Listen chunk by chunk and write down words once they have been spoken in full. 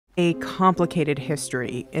a complicated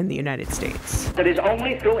history in the United States. It is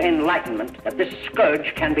only through enlightenment that this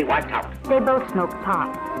scourge can be wiped out. They both smoke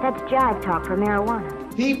pot. That's jive talk for marijuana.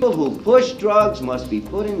 People who push drugs must be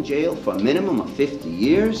put in jail for a minimum of 50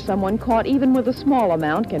 years. Someone caught even with a small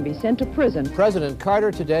amount can be sent to prison. President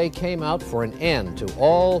Carter today came out for an end to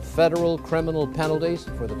all federal criminal penalties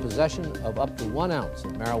for the possession of up to 1 ounce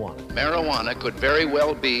of marijuana. Marijuana could very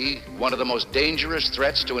well be one of the most dangerous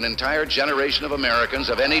threats to an entire generation of Americans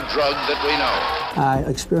of any drug that we know. I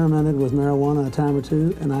experimented with marijuana a time or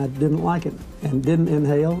two, and I didn't like it, and didn't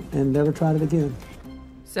inhale, and never tried it again.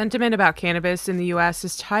 Sentiment about cannabis in the U.S.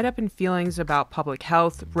 is tied up in feelings about public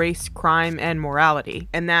health, race, crime, and morality.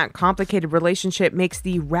 And that complicated relationship makes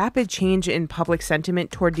the rapid change in public sentiment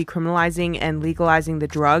toward decriminalizing and legalizing the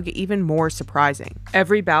drug even more surprising.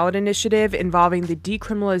 Every ballot initiative involving the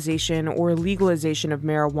decriminalization or legalization of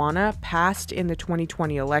marijuana passed in the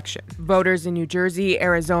 2020 election. Voters in New Jersey,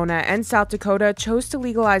 Arizona, and South Dakota chose to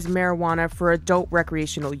legalize marijuana for adult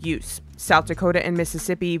recreational use. South Dakota and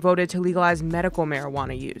Mississippi voted to legalize medical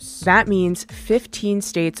marijuana use. That means 15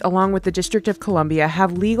 states, along with the District of Columbia,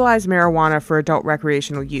 have legalized marijuana for adult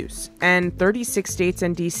recreational use, and 36 states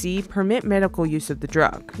and D.C. permit medical use of the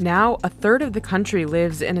drug. Now, a third of the country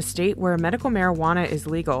lives in a state where medical marijuana is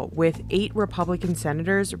legal, with 8 Republican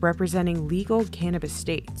senators representing legal cannabis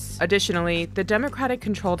states. Additionally, the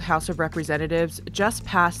Democratic-controlled House of Representatives just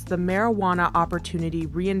passed the Marijuana Opportunity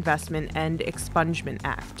Reinvestment and Expungement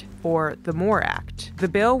Act, or the MORE Act. The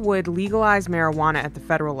bill would legalize marijuana at the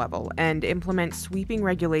federal level and implement sweeping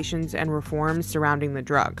regulations and reforms surrounding the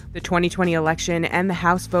drug. The 2020 election and the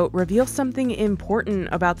House vote reveal something important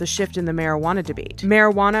about the shift in the marijuana debate.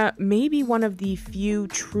 Marijuana may be one of the few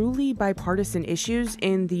truly bipartisan issues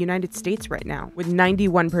in the United States right now, with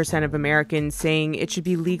 91% of Americans saying it should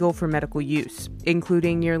be legal for medical use,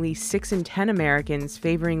 including nearly 6 in 10 Americans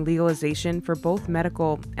favoring legalization for both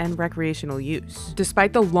medical and recreational use.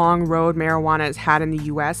 Despite the long road marijuana has had in the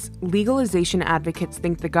U.S., legalization advocates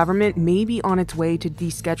think the government may be on its way to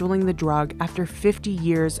descheduling the drug after 50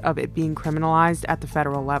 years of it being criminalized at the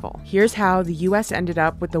federal level. Here's how the U.S. ended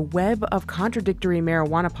up with a web of contradictory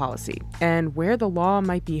marijuana policy, and where the law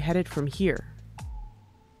might be headed from here.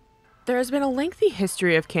 There has been a lengthy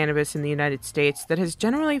history of cannabis in the United States that has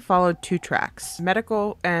generally followed 2 tracks,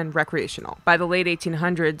 medical and recreational. By the late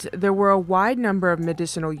 1800s, there were a wide number of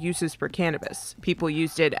medicinal uses for cannabis. People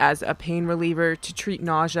used it as a pain reliever, to treat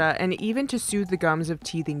nausea, and even to soothe the gums of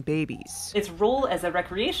teething babies. Its role as a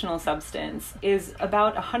recreational substance is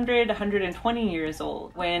about 120 years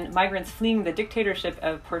old, when migrants fleeing the dictatorship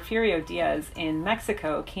of Porfirio Diaz in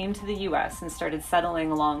Mexico came to the U.S. and started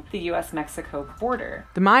settling along the U.S.-Mexico border.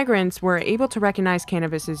 The migrants were able to recognize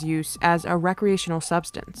cannabis's use as a recreational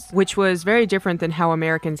substance, which was very different than how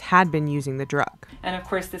Americans had been using the drug. And of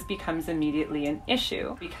course, this becomes immediately an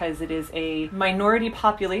issue because it is a minority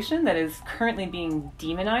population that is currently being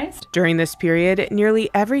demonized. During this period, nearly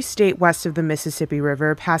every state west of the Mississippi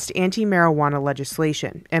River passed anti-marijuana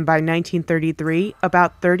legislation, and by 1933,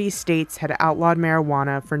 about 30 states had outlawed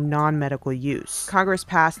marijuana for non-medical use. Congress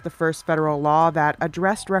passed the first federal law that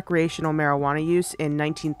addressed recreational marijuana use in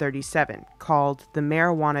 1937, called the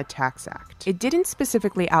Marijuana Tax Act. It didn't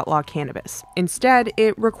specifically outlaw cannabis. Instead,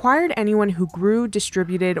 it required anyone who grew,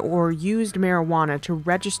 distributed, or used marijuana to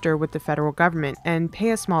register with the federal government and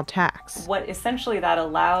pay a small tax. What essentially that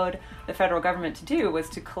allowed the federal government to do was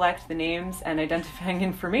to collect the names and identifying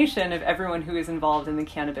information of everyone who is involved in the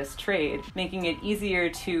cannabis trade, making it easier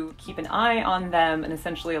to keep an eye on them and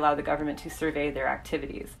essentially allow the government to survey their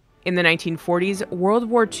activities. In the 1940s, World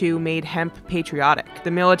War II made hemp patriotic.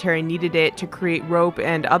 The military needed it to create rope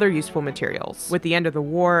and other useful materials. With the end of the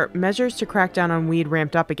war, measures to crack down on weed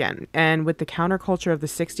ramped up again, and with the counterculture of the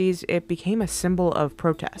 60s, it became a symbol of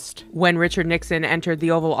protest. When Richard Nixon entered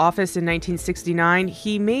the Oval Office in 1969,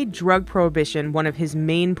 he made drug prohibition one of his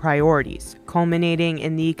main priorities, culminating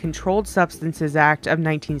in the Controlled Substances Act of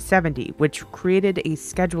 1970, which created a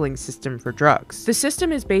scheduling system for drugs. The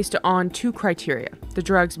system is based on 2 criteria: the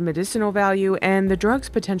drug's medicinal value and the drug's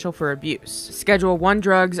potential for abuse. Schedule I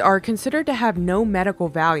drugs are considered to have no medical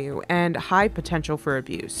value and high potential for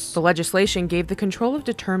abuse. The legislation gave the control of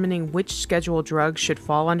determining which schedule drugs should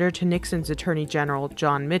fall under to Nixon's Attorney General,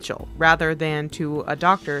 John Mitchell, rather than to a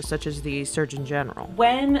doctor such as the Surgeon General.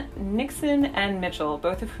 When Nixon and Mitchell,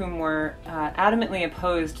 both of whom were adamantly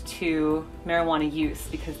opposed to marijuana use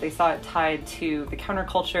because they saw it tied to the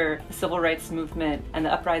counterculture, the civil rights movement, and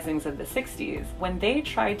the uprisings of the 60s, when they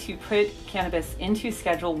tried to put cannabis into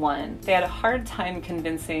Schedule I, they had a hard time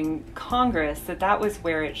convincing Congress that that was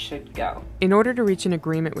where it should go. In order to reach an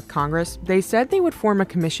agreement with Congress, they said they would form a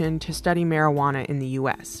commission to study marijuana in the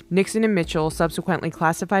U.S. Nixon and Mitchell subsequently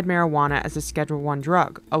classified marijuana as a Schedule I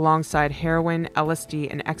drug, alongside heroin,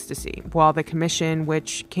 LSD, and ecstasy, while the commission,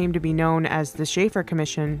 which came to be known as the Schaefer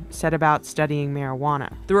Commission, set about studying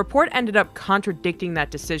marijuana. The report ended up contradicting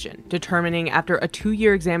that decision, determining after a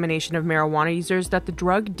 2-year examination of marijuana users that the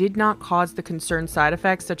drug did not cause the concerned side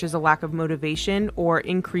effects such as a lack of motivation or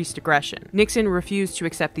increased aggression. Nixon refused to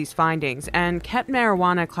accept these findings and kept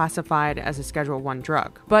marijuana classified as a Schedule I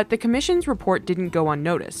drug. But the commission's report didn't go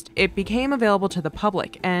unnoticed. It became available to the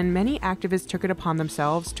public, and many activists took it upon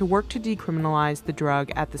themselves to work to decriminalize the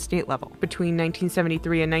drug at the state level. Between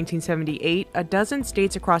 1973 and 1978, a dozen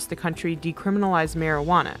states across the country decriminalized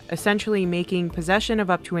marijuana, essentially making possession of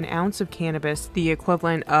up to an ounce of cannabis the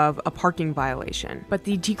equivalent of a parking violation. But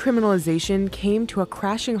the decriminalization came to a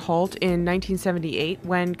crashing halt in 1978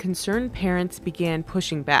 when concerned parents began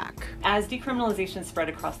pushing back. As decriminalization spread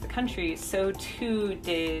across the country, so too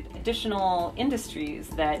did additional industries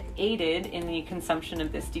that aided in the consumption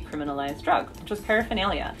of this decriminalized drug, which was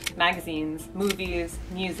paraphernalia, magazines, movies,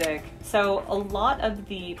 music. So a lot of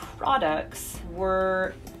the products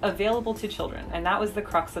were available to children, and that was the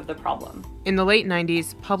crux of the problem. In the late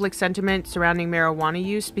 90s, public sentiment surrounding marijuana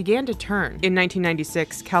use began to turn. In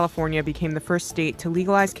 1996, California became the first state to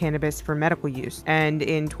legalize cannabis for medical use, and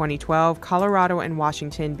in 2012, Colorado and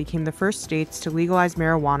Washington became the first states to legalize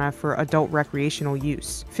marijuana for adult recreational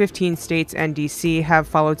use. 15 states and DC have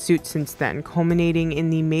followed suit since then, culminating in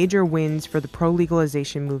the major wins for the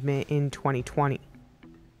pro-legalization movement in 2020.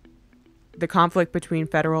 The conflict between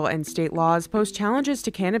federal and state laws posed challenges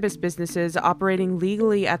to cannabis businesses operating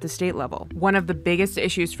legally at the state level. One of the biggest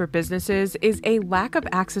issues for businesses is a lack of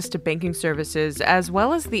access to banking services, as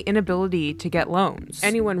well as the inability to get loans.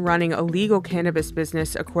 Anyone running a legal cannabis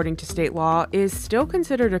business according to state law is still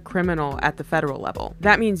considered a criminal at the federal level.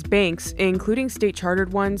 That means banks, including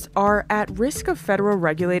state-chartered ones, are at risk of federal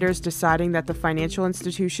regulators deciding that the financial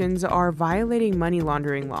institutions are violating money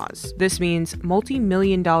laundering laws. This means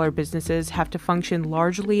multi-million-dollar businesses have to function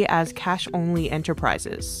largely as cash-only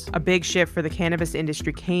enterprises. A big shift for the cannabis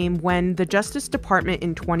industry came when the Justice Department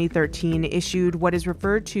in 2013 issued what is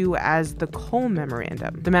referred to as the Cole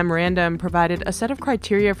Memorandum. The memorandum provided a set of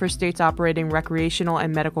criteria for states operating recreational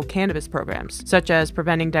and medical cannabis programs, such as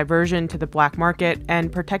preventing diversion to the black market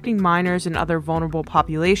and protecting minors and other vulnerable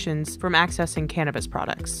populations from accessing cannabis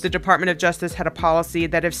products. The Department of Justice had a policy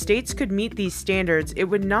that if states could meet these standards, it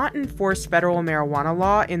would not enforce federal marijuana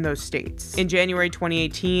law in those states. In January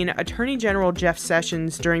 2018, Attorney General Jeff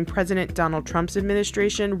Sessions, during President Donald Trump's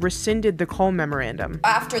administration, rescinded the Cole Memorandum.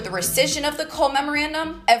 After the rescission of the Cole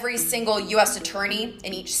Memorandum, every single U.S. attorney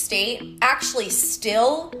in each state actually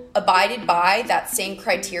still abided by that same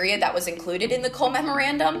criteria that was included in the Cole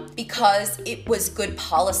Memorandum because it was good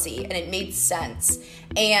policy and it made sense.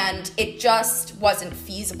 And it just wasn't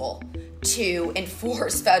feasible to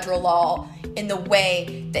enforce federal law in the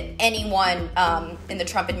way that anyone in the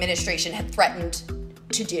Trump administration had threatened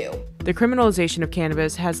to do. The criminalization of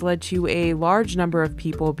cannabis has led to a large number of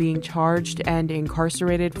people being charged and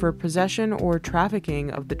incarcerated for possession or trafficking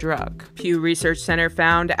of the drug. Pew Research Center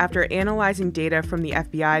found, after analyzing data from the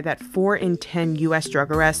FBI, that 4 in 10 U.S.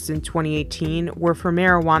 drug arrests in 2018 were for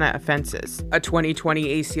marijuana offenses. A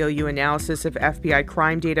 2020 ACLU analysis of FBI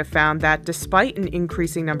crime data found that despite an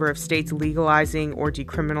increasing number of states legalizing or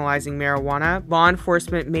decriminalizing marijuana, law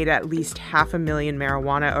enforcement made at least 500,000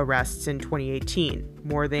 marijuana arrests in 2018.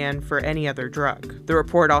 More than for any other drug. The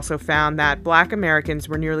report also found that Black Americans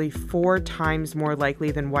were nearly 4 times more likely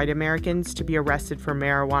than white Americans to be arrested for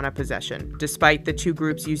marijuana possession, despite the two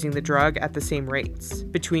groups using the drug at the same rates.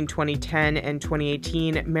 Between 2010 and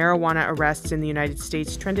 2018, marijuana arrests in the United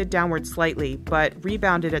States trended downward slightly, but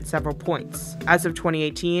rebounded at several points. As of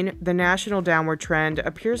 2018, the national downward trend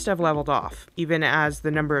appears to have leveled off, even as the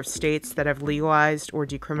number of states that have legalized or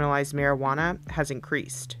decriminalized marijuana has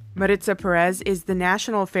increased. Maritza Perez is the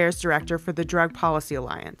National Affairs Director for the Drug Policy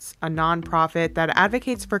Alliance, a nonprofit that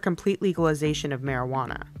advocates for complete legalization of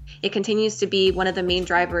marijuana. It continues to be one of the main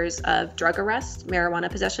drivers of drug arrest,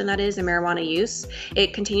 marijuana possession that is, and marijuana use.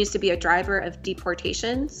 It continues to be a driver of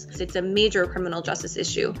deportations. It's a major criminal justice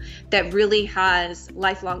issue that really has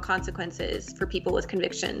lifelong consequences for people with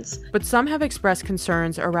convictions. But some have expressed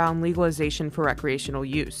concerns around legalization for recreational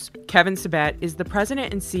use. Kevin Sabet is the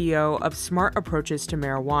president and CEO of Smart Approaches to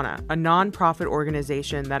Marijuana, a nonprofit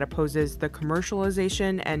organization that opposes the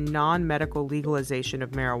commercialization and non-medical legalization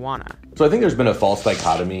of marijuana. So I think there's been a false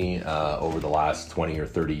dichotomy over the last 20 or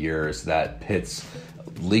 30 years that pits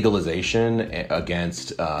legalization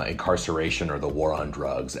against incarceration or the war on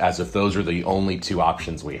drugs, as if those are the only two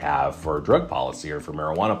options we have for drug policy or for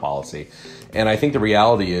marijuana policy. And I think the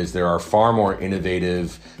reality is there are far more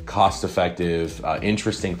innovative, cost-effective,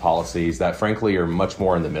 interesting policies that frankly are much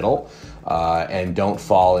more in the middle and don't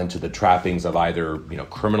fall into the trappings of either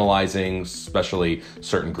criminalizing, especially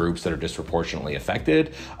certain groups that are disproportionately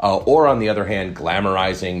affected, or on the other hand,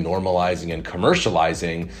 glamorizing, normalizing, and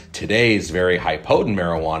commercializing today's very high potent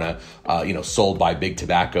marijuana, sold by big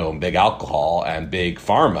tobacco and big alcohol and big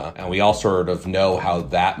pharma. And we all sort of know how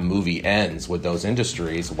that movie ends with those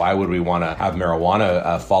industries. Why would we want to have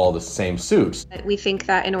marijuana follow the same suit? We think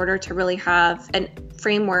that in order to really have a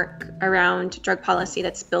framework around drug policy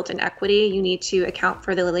that's built in equity, you need to account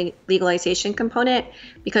for the legalization component,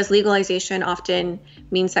 because legalization often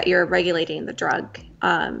means that you're regulating the drug.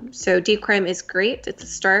 So decrime is great, it's a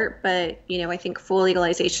start, but I think full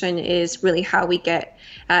legalization is really how we get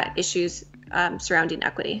at issues surrounding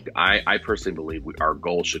equity. I personally believe our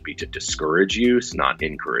goal should be to discourage use, not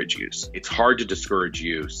encourage use. It's hard to discourage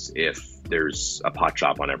use if there's a pot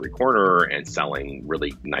shop on every corner and selling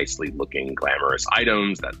really nicely looking glamorous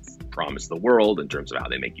items that promise the world in terms of how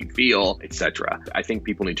they make you feel, etc. I think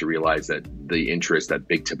people need to realize that the interest that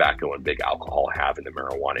big tobacco and big alcohol have in the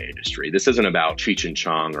marijuana industry. This isn't about Cheech and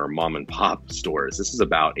Chong or mom and pop stores. This is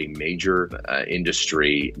about a major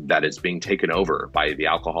industry that is being taken over by the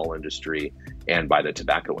alcohol industry and by the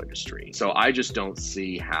tobacco industry. So I just don't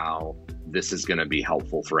see how this is going to be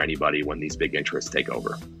helpful for anybody when these big interests take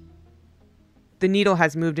over. The needle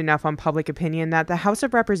has moved enough on public opinion that the House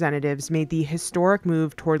of Representatives made the historic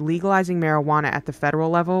move toward legalizing marijuana at the federal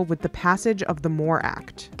level with the passage of the MORE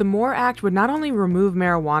Act. The MORE Act would not only remove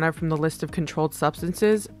marijuana from the list of controlled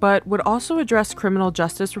substances, but would also address criminal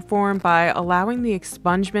justice reform by allowing the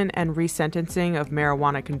expungement and resentencing of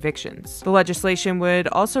marijuana convictions. The legislation would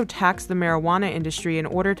also tax the marijuana industry in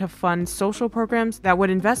order to fund social programs that would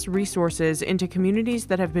invest resources into communities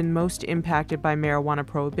that have been most impacted by marijuana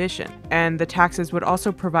prohibition. And the taxes would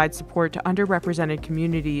also provide support to underrepresented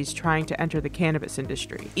communities trying to enter the cannabis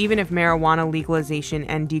industry. Even if marijuana legalization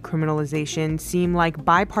and decriminalization seem like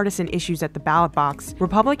bipartisan issues at the ballot box,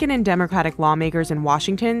 Republican and Democratic lawmakers in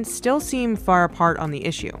Washington still seem far apart on the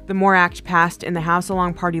issue. The MORE Act passed in the House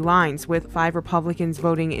along party lines, with 5 Republicans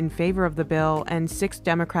voting in favor of the bill and 6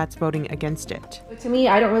 Democrats voting against it. To me,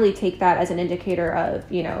 I don't really take that as an indicator of,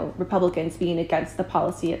 Republicans being against the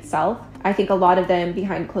policy itself. I think a lot of them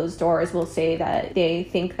behind closed doors will say that they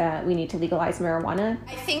think that we need to legalize marijuana.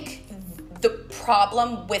 I think the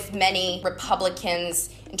problem with many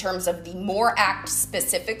Republicans in terms of the MORE Act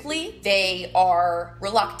specifically, they are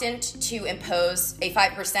reluctant to impose a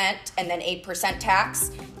 5% and then 8%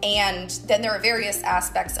 tax. And then there are various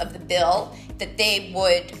aspects of the bill that they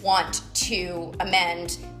would want to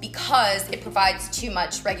amend because it provides too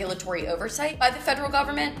much regulatory oversight by the federal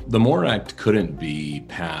government. The MORE Act couldn't be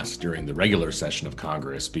passed during the regular session of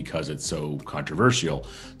Congress because it's so controversial.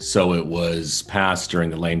 So it was passed during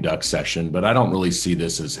the lame duck session, but I don't really see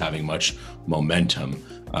this as having much momentum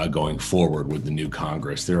going forward with the new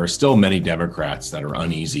Congress. There are still many Democrats that are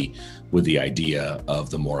uneasy with the idea of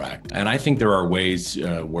the MORE Act. And I think there are ways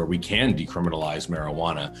where we can decriminalize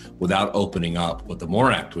marijuana without opening up what the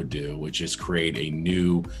MORE Act would do, which is create a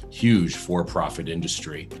new, huge for-profit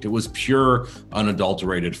industry. It was pure,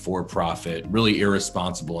 unadulterated for-profit, really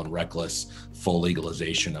irresponsible and reckless full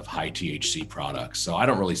legalization of high THC products. So I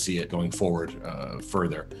don't really see it going forward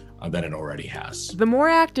further than it already has. The MORE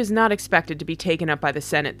Act is not expected to be taken up by the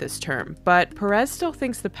Senate this term, but Perez still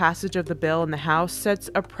thinks the passage of the bill in the House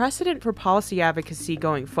sets a precedent for policy advocacy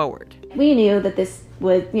going forward. We knew that this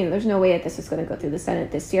would, there's no way that this was going to go through the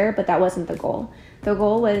Senate this year, but that wasn't the goal. The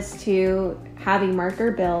goal was to have a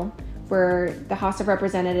marker bill where the House of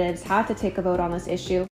Representatives had to take a vote on this issue.